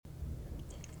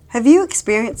Have you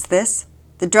experienced this?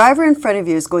 The driver in front of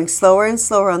you is going slower and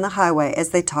slower on the highway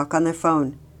as they talk on their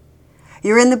phone.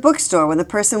 You're in the bookstore when the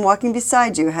person walking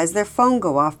beside you has their phone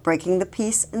go off, breaking the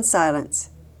peace and silence.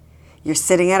 You're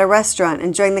sitting at a restaurant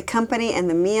enjoying the company and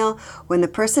the meal when the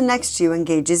person next to you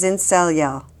engages in cell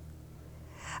yell.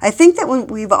 I think that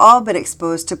we've all been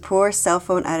exposed to poor cell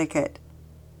phone etiquette.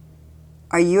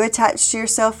 Are you attached to your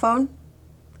cell phone?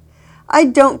 I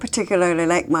don't particularly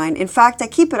like mine. In fact, I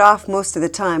keep it off most of the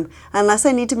time unless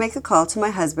I need to make a call to my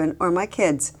husband or my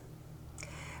kids.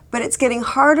 But it's getting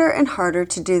harder and harder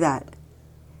to do that.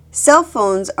 Cell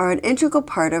phones are an integral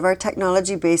part of our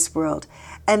technology-based world,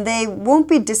 and they won't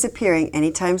be disappearing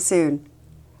anytime soon.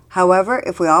 However,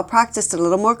 if we all practiced a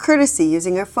little more courtesy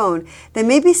using our phone, then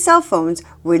maybe cell phones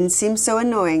wouldn't seem so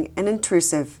annoying and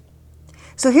intrusive.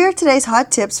 So here are today's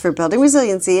hot tips for building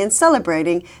resiliency and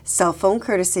celebrating Cell Phone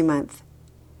Courtesy Month.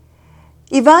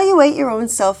 Evaluate your own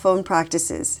cell phone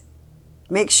practices.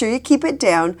 Make sure you keep it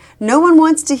down. No one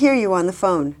wants to hear you on the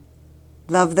phone.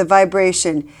 Love the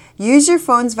vibration. Use your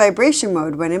phone's vibration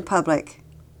mode when in public.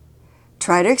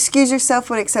 Try to excuse yourself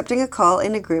when accepting a call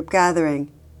in a group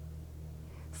gathering.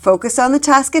 Focus on the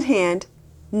task at hand,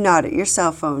 not at your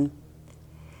cell phone.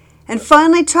 And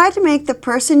finally, try to make the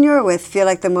person you're with feel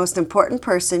like the most important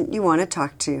person you want to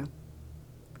talk to.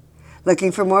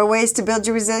 Looking for more ways to build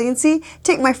your resiliency?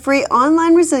 Take my free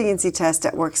online resiliency test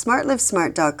at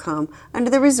WorkSmartLivesmart.com under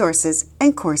the Resources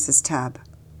and Courses tab.